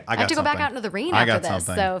about, okay, I got I have to go something. back out into the rain I after got this.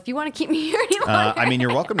 something. So if you want to keep me here any longer. I mean,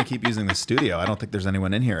 you're welcome to keep using the studio. I don't think there's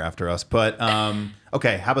anyone in here after us. But,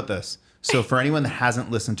 okay, how about this? So for anyone that hasn't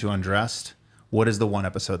listened to Undressed, what is the one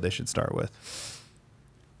episode they should start with?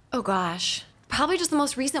 Oh, gosh. Probably just the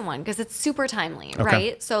most recent one because it's super timely,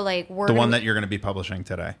 right? So like The one that you're going to be publishing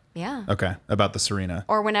today. Yeah. Okay, about the Serena.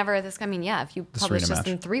 Or whenever this, if you publish Serena this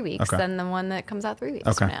in match. 3 weeks, Okay. then the one that comes out 3 weeks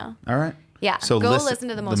Okay. from now. All right. Yeah. So go listen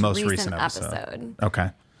to the most recent episode. Okay.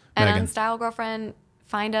 And Megan. on Style Girlfriend,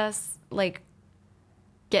 find us, like,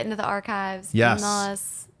 get into the archives, Yes. email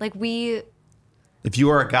us. Like, If you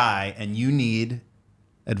are a guy and you need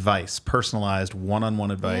advice, personalized one-on-one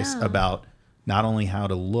advice about not only how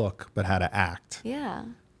to look, but how to act, yeah.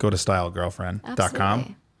 go to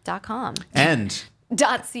stylegirlfriend.com. .com. And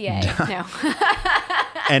 .ca. No.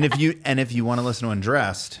 and if you want to listen to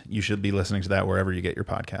Undressed, you should be listening to that wherever you get your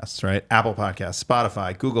podcasts, right? Apple Podcasts,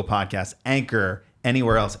 Spotify, Google Podcasts, Anchor,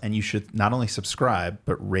 anywhere else. And you should not only subscribe,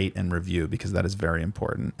 but rate and review, because that is very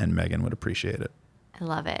important, and Megan would appreciate it. I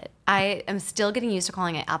love it. I am still getting used to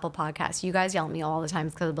calling it Apple Podcasts. You guys yell at me all the time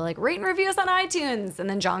because they'll be like, rate and review us on iTunes. And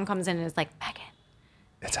then John comes in and is like, Megan,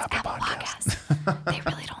 It's Apple Podcasts. they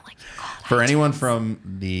really don't like you to call it For iTunes. anyone from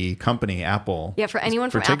the company Apple. Yeah, for anyone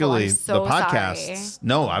from Apple, particularly I'm so the podcasts. sorry.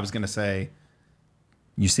 No, I was going to say,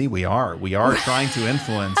 you see, we are trying to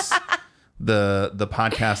influence the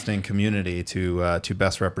podcasting community to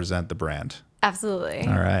best represent the brand. Absolutely.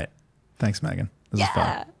 All right. Thanks, Megan. This is fun.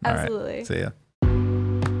 Yeah, absolutely. All right. See ya.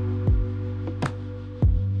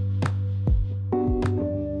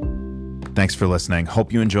 Thanks for listening.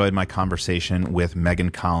 Hope you enjoyed my conversation with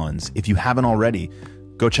Megan Collins. If you haven't already,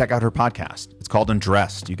 go check out her podcast. It's called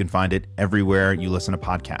Undressed. You can find it everywhere you listen to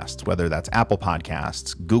podcasts, whether that's Apple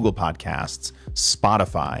Podcasts, Google Podcasts,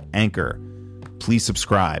 Spotify, Anchor. Please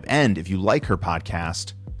subscribe. And if you like her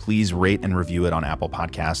podcast, please rate and review it on Apple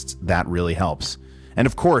Podcasts. That really helps. And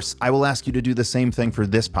of course, I will ask you to do the same thing for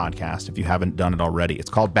this podcast if you haven't done it already. It's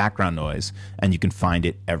called Background Noise, and you can find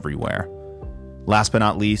it everywhere. Last but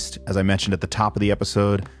not least, as I mentioned at the top of the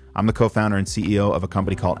episode, I'm the co-founder and CEO of a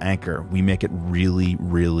company called Anchor. We make it really,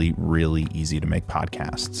 really, really easy to make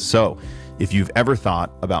podcasts. So if you've ever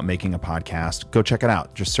thought about making a podcast, go check it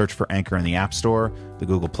out. Just search for Anchor in the App Store, the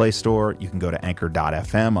Google Play Store. You can go to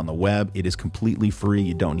anchor.fm on the web. It is completely free.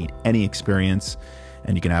 You don't need any experience,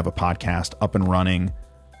 and you can have a podcast up and running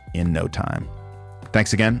in no time.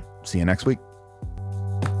 Thanks again. See you next week.